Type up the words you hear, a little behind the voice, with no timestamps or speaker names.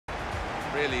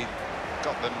really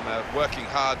got them working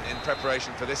hard in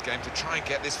preparation for this game to try and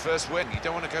get this first win. You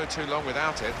don't want to go too long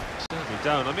without it. Certainly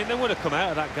don't. I mean, they would have come out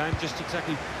of that game just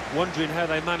exactly wondering how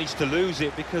they managed to lose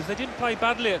it, because they didn't play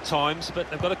badly at times, but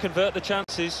they've got to convert the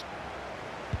chances.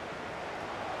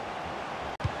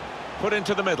 Put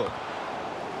into the middle.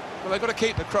 Well, they've got to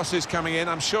keep the crosses coming in.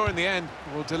 I'm sure in the end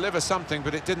will deliver something,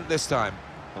 but it didn't this time.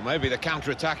 Well, maybe the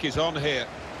counter-attack is on here.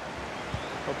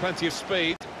 Got plenty of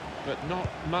speed, but not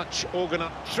much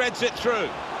organised. Threads it through.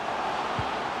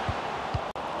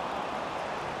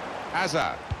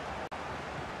 Hazard.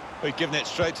 We've given it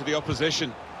straight to the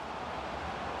opposition.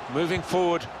 Moving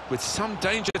forward with some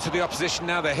danger to the opposition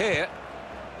now they're here.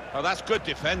 Oh, that's good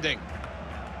defending.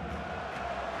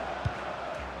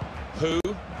 Who?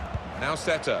 Now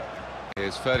Setter.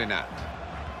 Here's Ferdinand.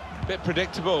 Bit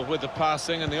predictable with the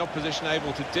passing and the opposition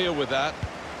able to deal with that.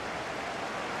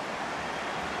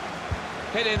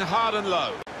 Hit in hard and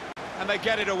low, and they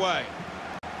get it away.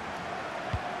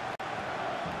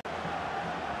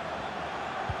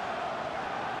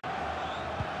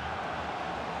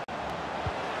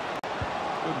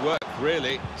 Good work,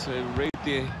 really, to read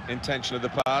the intention of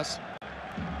the pass.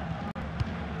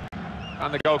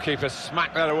 And the goalkeeper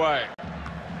smacked that away.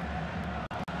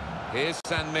 Here's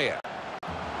Sanmia.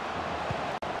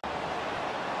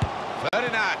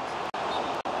 Ferdinand.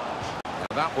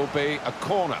 Now that will be a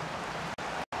corner.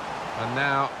 And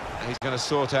now he's going to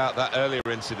sort out that earlier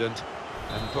incident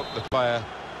and book the player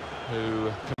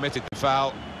who committed the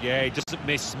foul. Yeah, he doesn't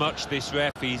miss much, this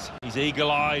ref. He's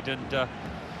eagle-eyed, and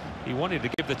he wanted to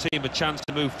give the team a chance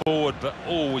to move forward, but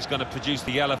always going to produce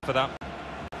the yellow for that.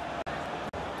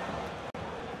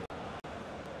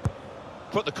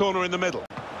 Put the corner in the middle.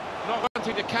 Not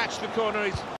wanting to catch the corner,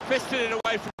 he's fisted it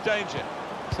away from danger.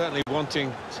 Certainly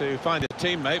wanting to find a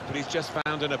teammate, but he's just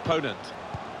found an opponent.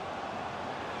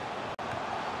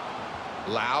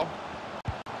 Lau.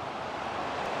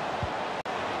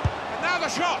 And now the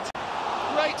shot!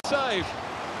 Great save.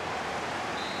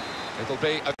 It'll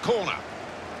be a corner.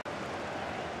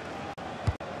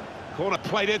 Corner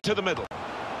played into the middle.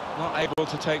 Not able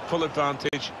to take full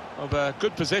advantage of a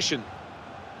good position.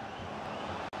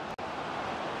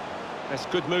 That's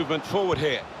good movement forward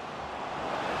here.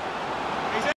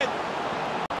 He's in.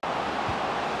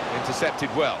 Intercepted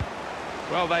well.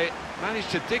 Well, they managed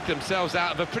to dig themselves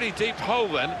out of a pretty deep hole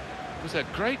then. It was a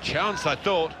great chance, I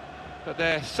thought, but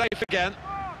they're safe again.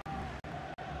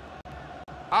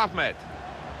 Ahmed.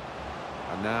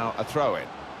 And now a throw-in.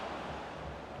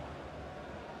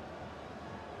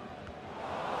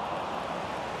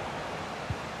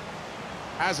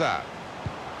 Hazard.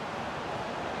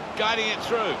 Guiding it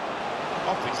through.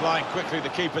 Off his line quickly, the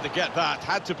keeper to get that.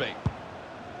 Had to be.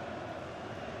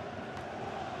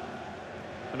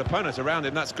 An opponent around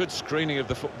him, that's good screening of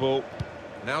the football.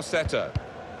 Now Setter.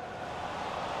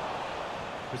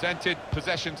 Presented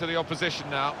possession to the opposition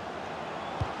now.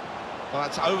 Well,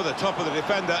 that's over the top of the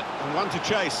defender, and one to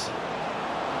chase.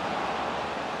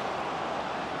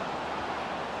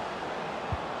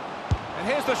 And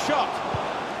here's the shot.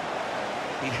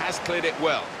 He has cleared it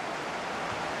well.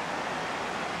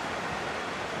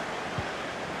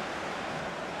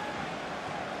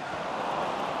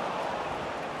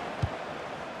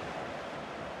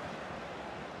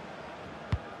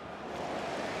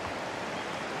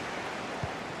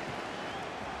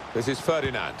 This is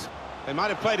Ferdinand. They might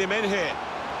have played him in here.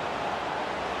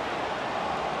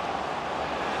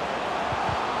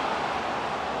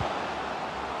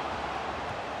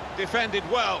 Defended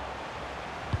well.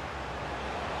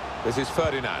 This is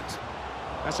Ferdinand.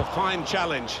 That's a fine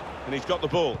challenge, and he's got the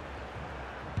ball.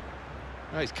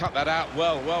 Oh, he's cut that out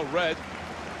well read.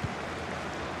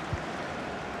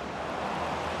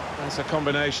 That's a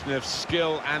combination of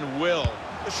skill and will.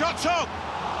 The shot's on!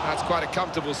 That's quite a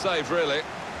comfortable save, really.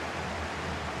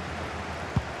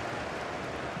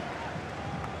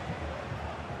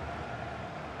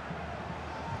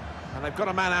 And they've got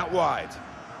a man out wide.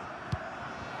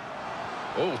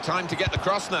 Oh, time to get the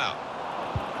cross now.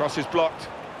 Cross is blocked.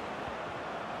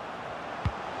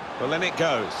 Well, in it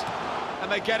goes.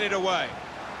 And they get it away.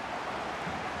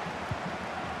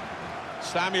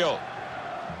 Samuel.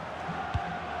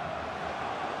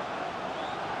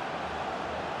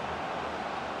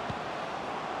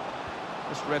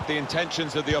 Just read the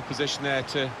intentions of the opposition there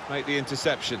to make the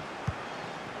interception.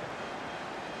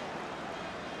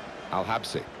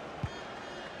 Al-Habsi.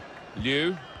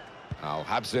 Liu.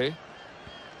 Al-Habsi.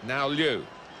 Now Liu.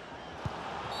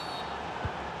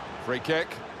 Free kick.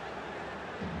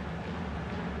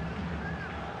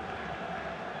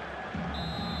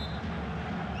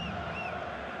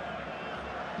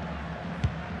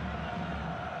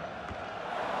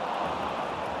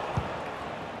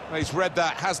 Well, he's read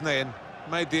that, hasn't he, and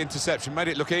made the interception, made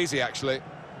it look easy, actually.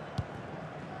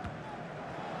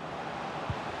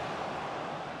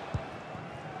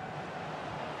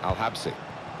 Al-Habsi.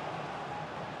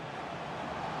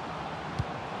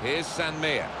 Here's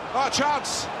Sanmia. Oh,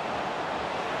 chance!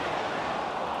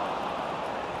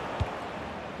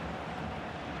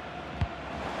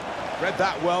 Read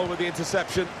that well with the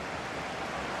interception.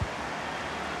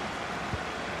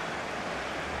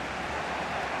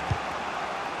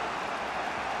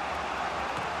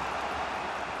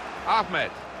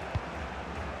 Ahmed.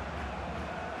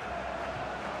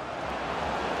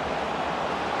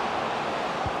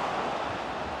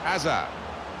 Hazard.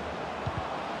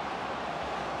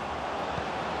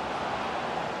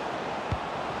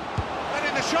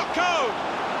 Letting the shot go!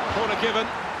 Corner given,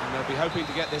 and they'll be hoping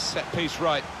to get this set piece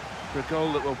right for a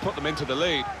goal that will put them into the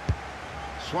lead.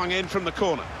 Swung in from the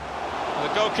corner. And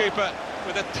the goalkeeper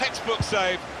with a textbook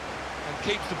save and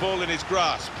keeps the ball in his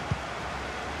grasp.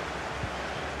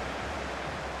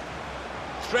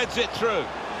 Threads it through.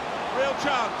 Real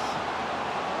chance.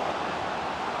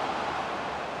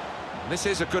 This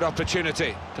is a good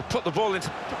opportunity to put the ball into,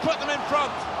 to put them in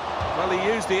front. Well,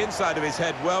 he used the inside of his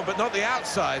head well, but not the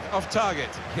outside, off target.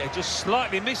 Yeah, just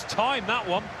slightly mistimed that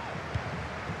one.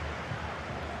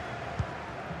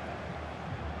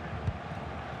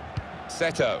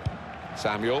 Seto.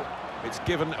 Samuel. It's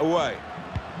given away.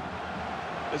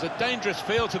 There's a dangerous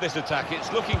feel to this attack.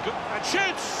 It's looking good. And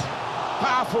shoots!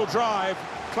 Powerful drive.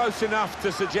 Close enough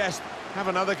to suggest, have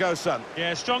another go, son.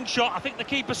 Yeah, strong shot. I think the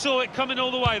keeper saw it coming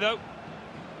all the way, though.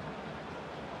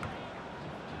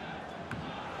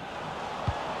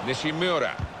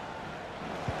 Nishimura.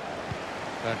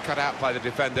 Cut out by the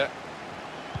defender.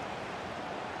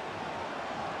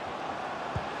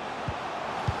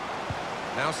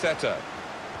 Now Seto.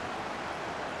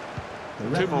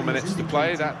 2 more minutes to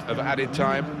play, that of added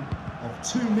time. Of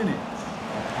 2 minutes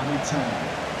of added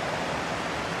time.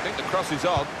 I think the cross is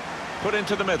on, put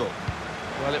into the middle.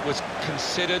 Well, it was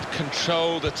considered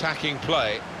controlled attacking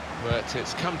play, but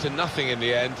it's come to nothing in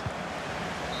the end.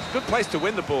 It's a good place to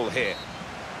win the ball here.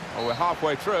 Well, we're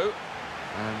halfway through,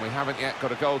 and we haven't yet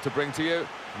got a goal to bring to you.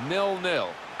 0-0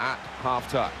 at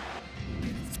half-time.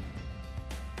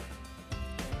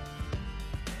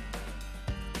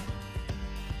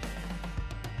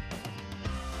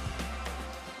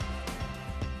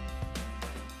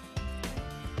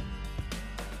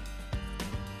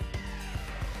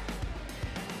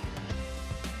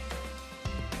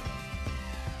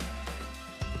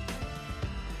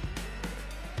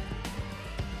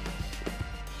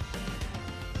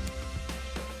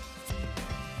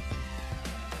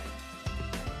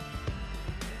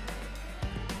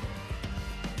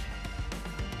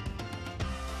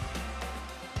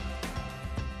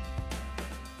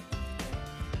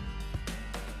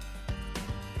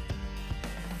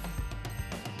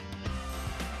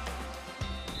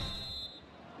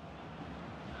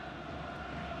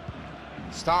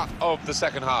 Start of the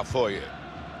second half for you.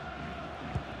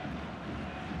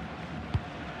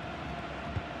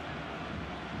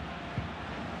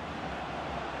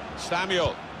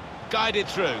 Samuel, guided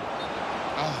through.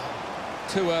 Oh,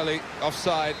 too early,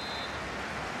 offside.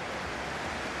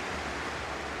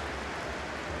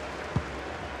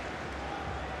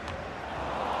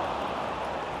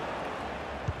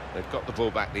 They've got the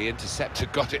ball back, the interceptor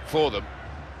got it for them.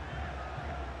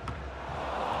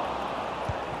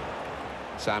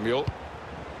 Samuel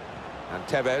and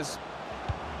Tevez.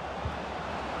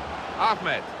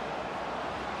 Ahmed.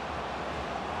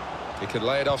 He can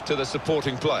lay it off to the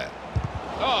supporting player.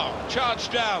 Oh,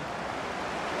 charged down.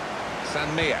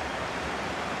 Sanmia.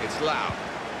 It's Lau.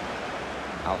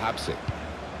 Al-Habsi.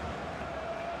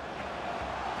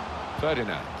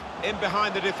 Ferdinand. In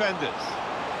behind the defenders.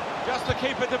 Just the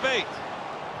keeper to beat.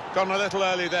 Gone a little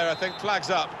early there, I think.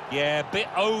 Flags up. Yeah, a bit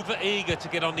over-eager to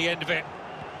get on the end of it.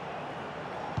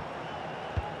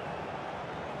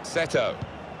 Seto.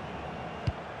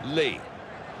 Lee.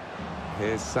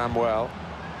 Here's Samuel.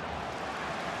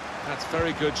 That's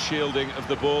very good shielding of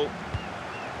the ball.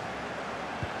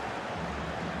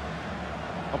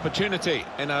 Opportunity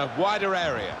in a wider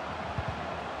area.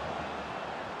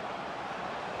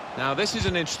 Now this is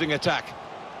an interesting attack.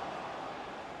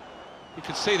 You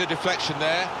can see the deflection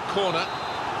there, corner.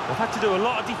 They've had to do a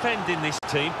lot of defending, this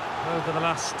team, over the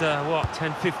last,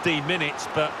 10-15 minutes,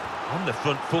 but on the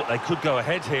front foot, they could go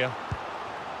ahead here.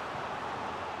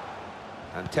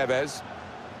 And Tevez.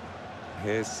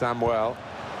 Here's Samuel.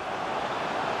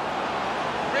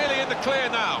 Really in the clear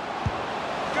now.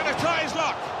 Gonna try his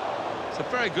luck. It's a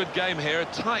very good game here, a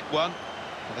tight one.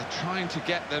 But they're trying to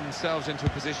get themselves into a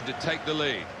position to take the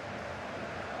lead.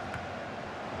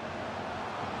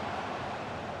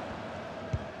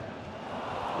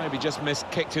 Maybe just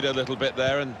kicked it a little bit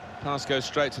there, and pass goes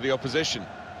straight to the opposition.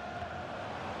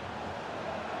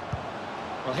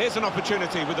 Well, here's an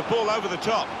opportunity with the ball over the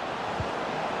top.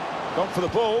 Gone for the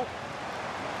ball.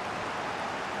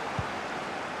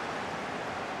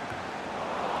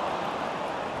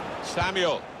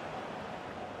 Samuel.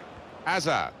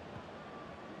 Hazard.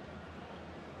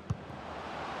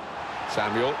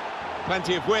 Samuel.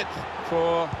 Plenty of width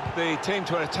for the team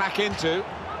to attack into.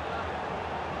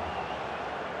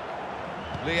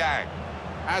 Liang.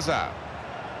 Hazard.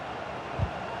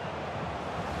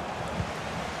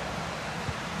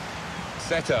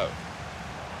 Seto.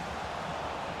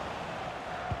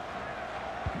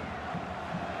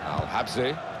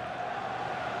 Al-Habsi.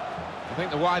 I think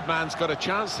the wide man's got a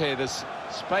chance here. There's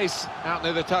space out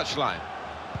near the touchline.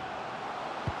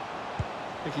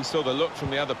 I think he saw the look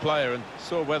from the other player and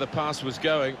saw where the pass was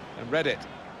going and read it.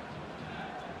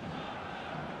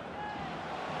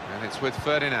 And it's with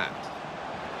Ferdinand.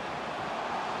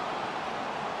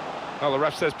 Well, the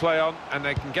ref says play on, and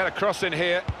they can get a cross in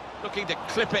here, looking to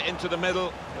clip it into the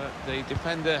middle, but the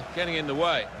defender getting in the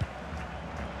way.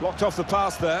 Blocked off the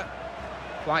pass there.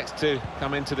 Likes to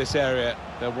come into this area.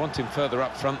 They'll want him further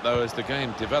up front, though, as the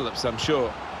game develops, I'm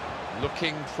sure.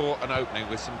 Looking for an opening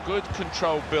with some good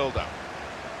controlled build-up.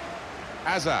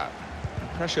 Hazard.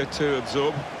 Pressure to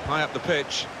absorb, high up the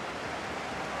pitch.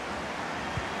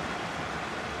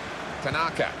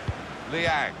 Tanaka.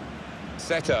 Liang.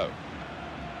 Seto.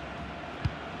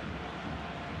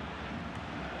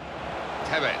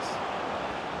 Tevez.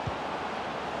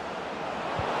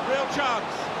 Real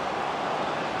chance.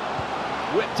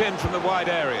 Whipped in from the wide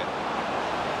area.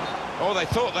 Oh, they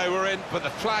thought they were in, but the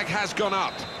flag has gone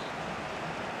up.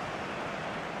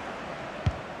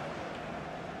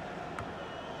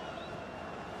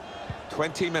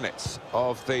 "20 minutes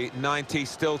of the 90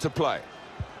 still to play.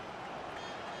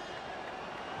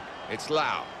 It's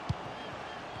Lau.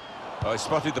 Oh, he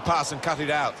spotted the pass and cut it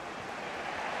out.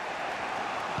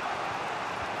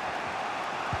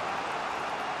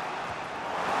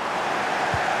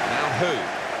 Now who?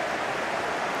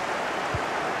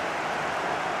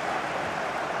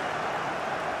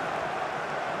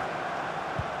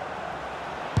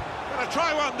 Gonna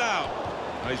try one now.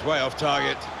 Oh, he's way off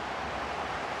target.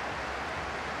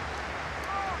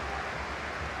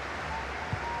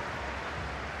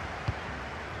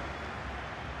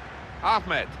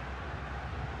 Ahmed.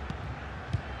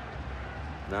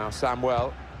 Now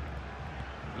Samuel.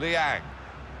 Liang.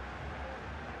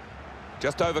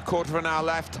 Just over quarter of an hour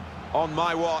left on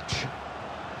my watch.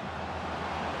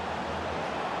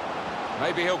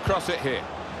 Maybe he'll cross it here.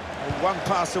 One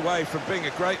pass away from being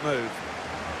a great move.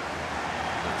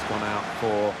 That's gone out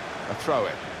for a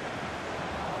throw-in.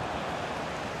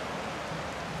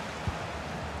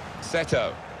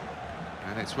 Seto.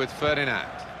 And it's with Ferdinand.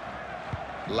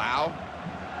 Lau.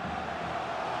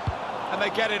 And they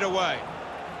get it away.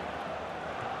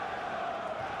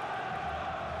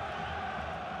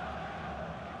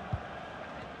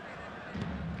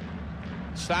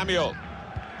 Samuel.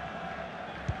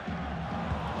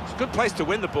 It's a good place to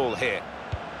win the ball here.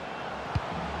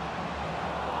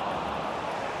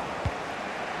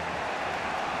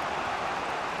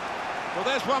 Well,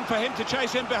 there's one for him to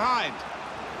chase in behind.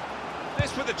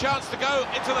 This with a chance to go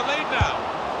into the lead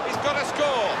now. He's got to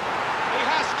score. He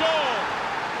has scored.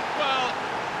 Well,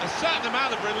 a certain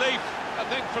amount of relief, I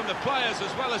think, from the players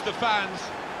as well as the fans.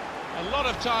 A lot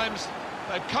of times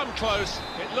they've come close.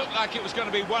 It looked like it was going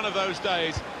to be one of those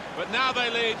days. But now they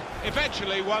lead,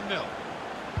 eventually 1-0.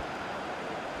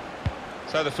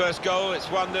 So the first goal, it's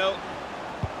 1-0.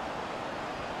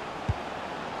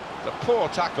 The poor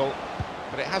tackle,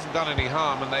 but it hasn't done any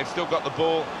harm, and they've still got the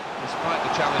ball despite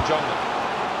the challenge on them.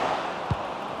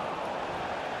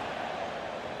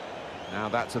 Now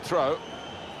that's a throw.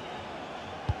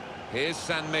 Here's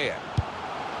Sanmia.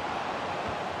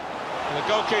 And the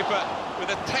goalkeeper with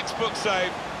a textbook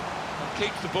save and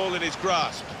keeps the ball in his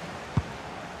grasp.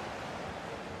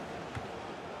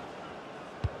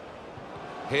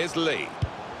 Here's Lee.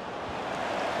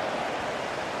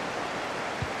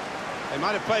 They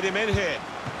might have played him in here.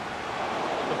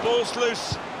 The ball's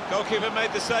loose. Goalkeeper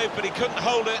made the save, but he couldn't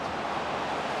hold it.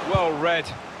 Well read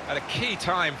at a key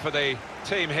time for the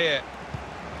team here.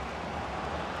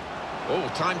 Oh,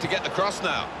 time to get the cross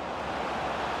now.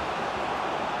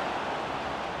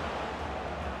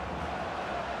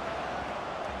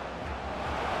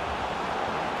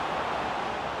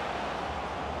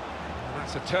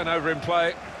 That's a turnover in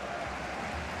play.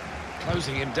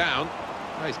 Closing him down.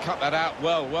 Oh, he's cut that out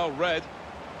well read.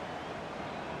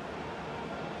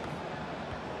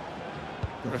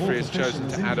 The Referee has fourth chosen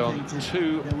official to has add on indicated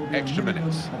 2 there will be a extra minimum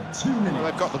minutes. of 2 minutes. Well,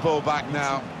 they've got the ball back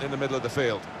now in the middle of the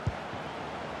field.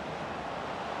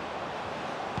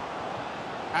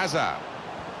 Hazard.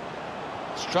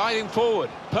 Striding forward,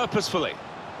 purposefully.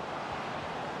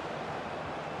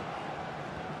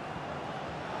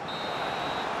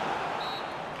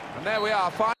 And there we are,